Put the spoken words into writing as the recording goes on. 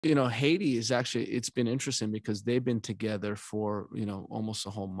Haiti is actually, it's been interesting because they've been together for, almost a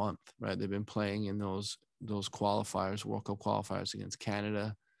whole month, right? They've been playing in those qualifiers, World Cup qualifiers against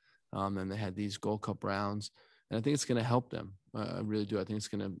Canada. And they had these Gold Cup rounds. And I think it's going to help them. I really do. I think it's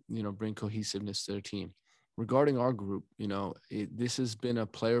going to, bring cohesiveness to their team. Regarding our group, this has been a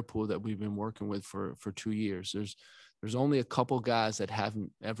player pool that we've been working with for 2 years. There's only a couple guys that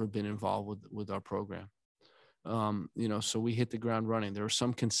haven't ever been involved with our program. So we hit the ground running. There were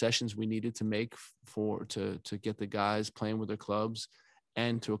some concessions we needed to make to get the guys playing with their clubs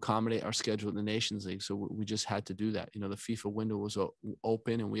and to accommodate our schedule in the Nations League. So we just had to do that. The FIFA window was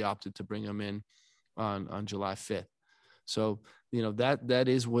open and we opted to bring them in on July 5th. So, that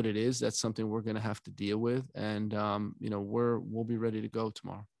is what it is. That's something we're going to have to deal with. And, we'll be ready to go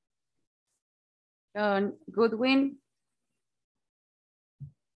tomorrow. Goodwin.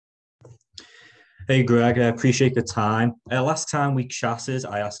 Hey, Gregg, I appreciate the time. Last time we chatted,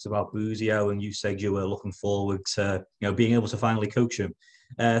 I asked about Buzio, and you said you were looking forward to, being able to finally coach him.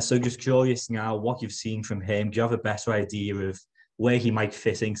 So just curious now, what you've seen from him. Do you have a better idea of where he might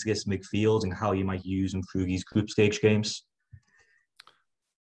fit into this midfield and how you might use him through these group stage games?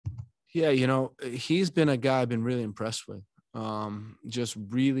 Yeah, he's been a guy I've been really impressed with. Just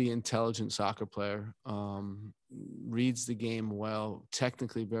really intelligent soccer player. Reads the game well,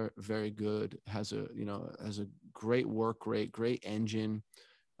 technically very, very good, has a great work rate, great engine,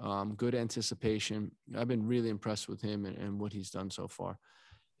 good anticipation. I've been really impressed with him and what he's done so far.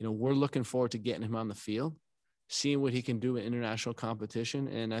 We're looking forward to getting him on the field, seeing what he can do in international competition.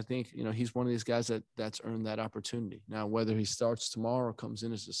 And I think, he's one of these guys that's earned that opportunity. Now, whether he starts tomorrow or comes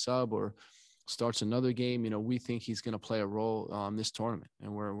in as a sub or starts another game, we think he's going to play a role this tournament,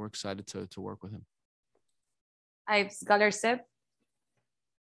 and we're excited to work with him. I've Scholar Sip.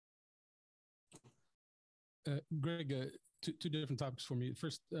 Gregg, two different topics for me.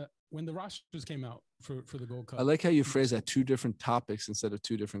 First, when the rosters came out for the Gold Cup. I like how you phrase that, 2 different topics instead of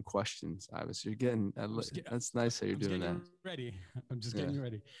 2 different questions. Obviously, you're getting that's nice how you're doing that. Ready. I'm just getting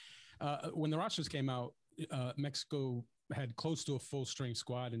ready. When the rosters came out, Mexico had close to a full strength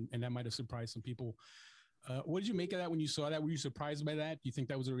squad, and that might have surprised some people. What did you make of that when you saw that? Were you surprised by that? Do you think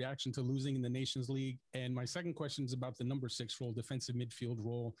that was a reaction to losing in the Nations League? And my second question is about the number 6 role, defensive midfield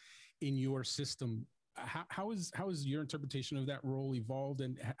role in your system. How is your interpretation of that role evolved,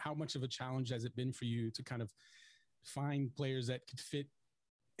 and how much of a challenge has it been for you to kind of find players that could fit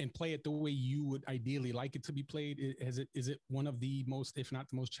and play it the way you would ideally like it to be played? Is it one of the most, if not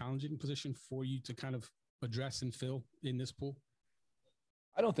the most challenging position for you to kind of address and fill in this pool?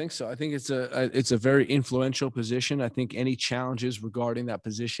 I don't think so. I think it's a very influential position. I think any challenges regarding that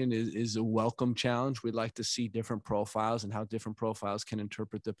position is a welcome challenge. We'd like to see different profiles and how different profiles can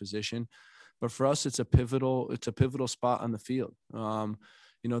interpret the position. But for us, it's a pivotal spot on the field.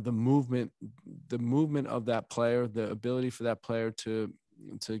 The movement of that player, the ability for that player to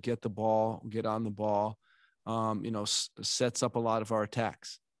get the ball, get on the ball, sets up a lot of our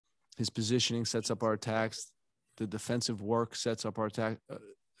attacks. His positioning sets up our attacks. The defensive work sets up our attack.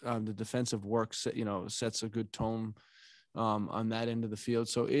 The defensive work, sets a good tone on that end of the field.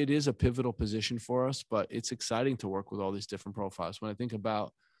 So it is a pivotal position for us, but it's exciting to work with all these different profiles. When I think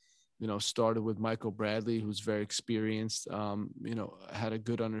about, started with Michael Bradley, who's very experienced, had a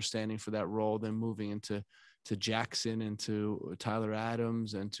good understanding for that role, then moving into Jackson and to Tyler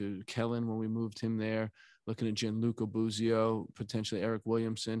Adams and to Kellen when we moved him there. Looking at Gianluca Buzio, potentially Eric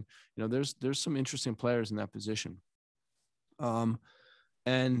Williamson. There's some interesting players in that position.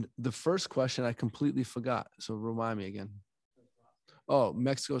 And the first question I completely forgot. So remind me again. Oh,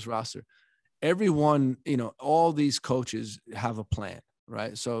 Mexico's roster. Everyone, all these coaches have a plan,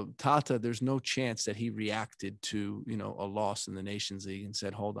 right? So Tata, there's no chance that he reacted to, a loss in the Nations League and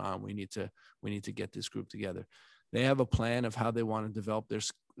said, hold on, we need to get this group together. They have a plan of how they want to develop their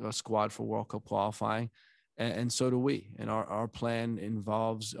squad for World Cup qualifying. And so do we. And our plan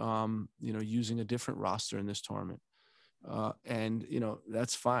involves, using a different roster in this tournament. And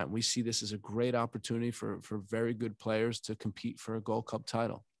that's fine. We see this as a great opportunity for very good players to compete for a Gold Cup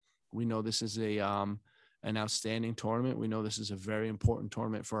title. We know this is an outstanding tournament. We know this is a very important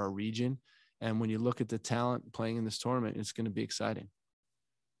tournament for our region. And when you look at the talent playing in this tournament, it's going to be exciting.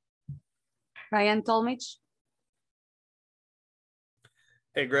 Ryan Tolmich.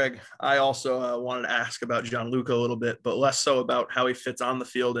 Hey, Gregg, I also wanted to ask about Gianluca a little bit, but less so about how he fits on the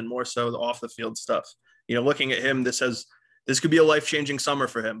field and more so the off the field stuff. Looking at him, this could be a life-changing summer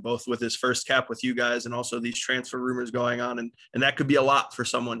for him, both with his first cap with you guys and also these transfer rumors going on. And that could be a lot for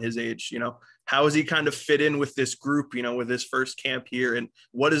someone his age. How does he kind of fit in with this group, with his first camp here? And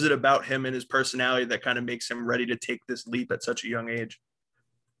what is it about him and his personality that kind of makes him ready to take this leap at such a young age?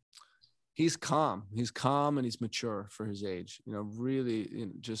 He's calm. He's calm and he's mature for his age. Really,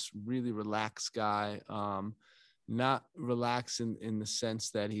 just really relaxed guy. Not relaxed in the sense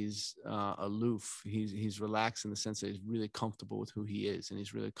that he's aloof. He's relaxed in the sense that he's really comfortable with who he is, and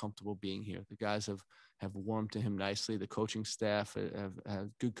he's really comfortable being here. The guys have warmed to him nicely. The coaching staff have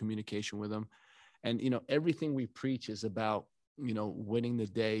good communication with him, and everything we preach is about winning the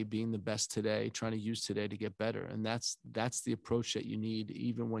day, being the best today, trying to use today to get better. And that's the approach that you need,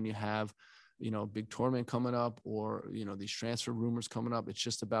 even when you have, a big tournament coming up or, these transfer rumors coming up. It's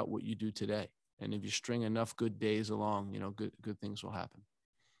just about what you do today. And if you string enough good days along, good things will happen.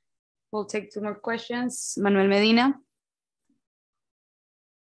 We'll take 2 more questions. Manuel Medina.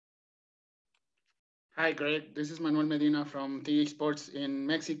 Hi, Greg. This is Manuel Medina from TX Sports in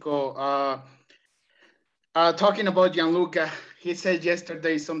Mexico. Talking about Gianluca, he said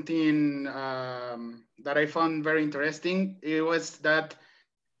yesterday something that I found very interesting. It was that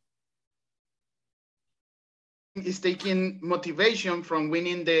he's taking motivation from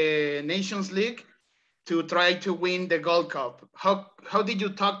winning the Nations League to try to win the Gold Cup. How did you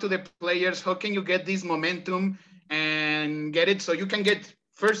talk to the players? How can you get this momentum and get it so you can get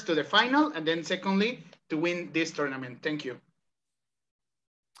first to the final and then secondly to win this tournament? Thank you.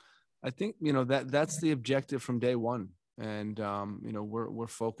 I think, that's the objective from day one. And, we're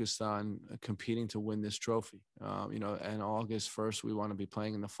focused on competing to win this trophy. And August 1st, we want to be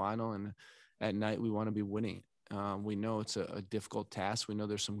playing in the final, and at night we want to be winning. We know it's a difficult task. We know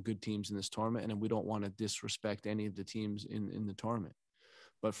there's some good teams in this tournament, and we don't want to disrespect any of the teams in the tournament.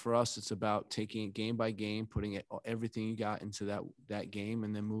 But for us, it's about taking it game by game, putting everything you got into that game,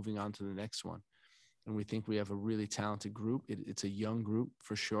 and then moving on to the next one. And we think we have a really talented group. It's a young group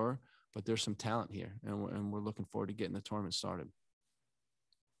for sure, but there's some talent here, and we're looking forward to getting the tournament started.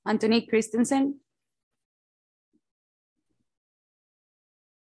 Anthony Christensen.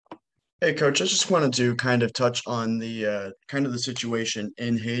 Hey, Coach, I just wanted to kind of touch on the kind of the situation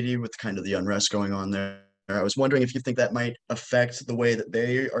in Haiti with kind of the unrest going on there. I was wondering if you think that might affect the way that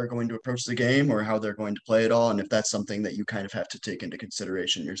they are going to approach the game or how they're going to play it all, and if that's something that you kind of have to take into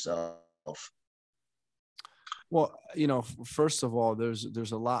consideration yourself. Well, first of all, there's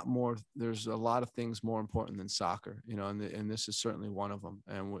a lot more. There's a lot of things more important than soccer, and this is certainly one of them.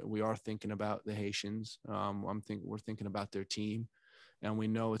 And we are thinking about the Haitians. We're thinking about their team, and we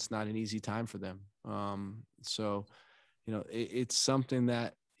know it's not an easy time for them. So, it's something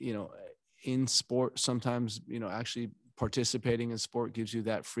that in sport sometimes actually participating in sport gives you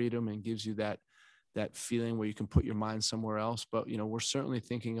that freedom and gives you that feeling where you can put your mind somewhere else. But we're certainly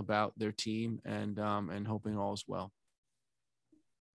thinking about their team and hoping all is well.